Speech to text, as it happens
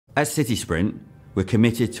At City Sprint, we're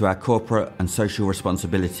committed to our corporate and social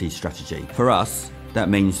responsibility strategy. For us, that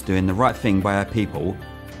means doing the right thing by our people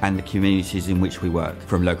and the communities in which we work,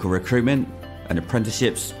 from local recruitment and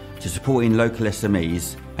apprenticeships to supporting local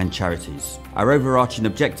SMEs and charities. Our overarching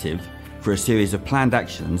objective for a series of planned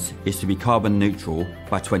actions is to be carbon neutral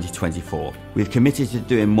by 2024. We've committed to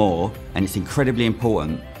doing more, and it's incredibly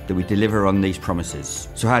important that we deliver on these promises.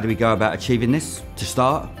 So how do we go about achieving this? To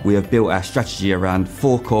start, we have built our strategy around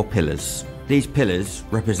 4 core pillars. These pillars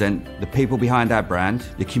represent the people behind our brand,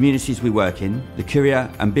 the communities we work in, the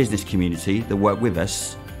courier and business community that work with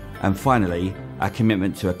us, and finally, our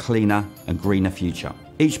commitment to a cleaner and greener future.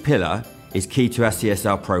 Each pillar is key to our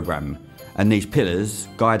CSR programme, and these pillars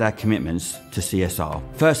guide our commitments to CSR.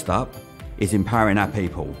 First up is empowering our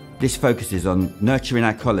people. This focuses on nurturing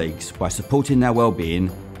our colleagues by supporting their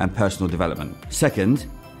well-being and personal development. Second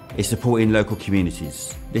is supporting local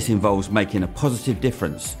communities. This involves making a positive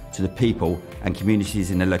difference to the people and communities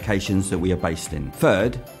in the locations that we are based in.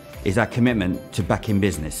 Third is our commitment to backing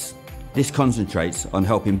business. This concentrates on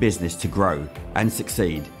helping business to grow and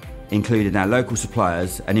succeed, including our local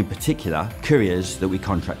suppliers and in particular couriers that we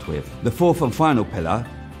contract with. The fourth and final pillar,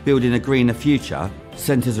 building a greener future,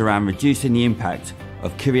 centres around reducing the impact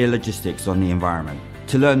of courier logistics on the environment.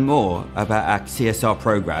 To learn more about our CSR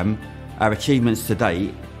programme, our achievements to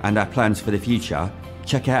date and our plans for the future,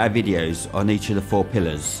 check out our videos on each of the 4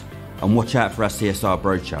 pillars and watch out for our CSR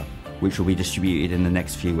brochure, which will be distributed in the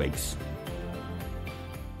next few weeks.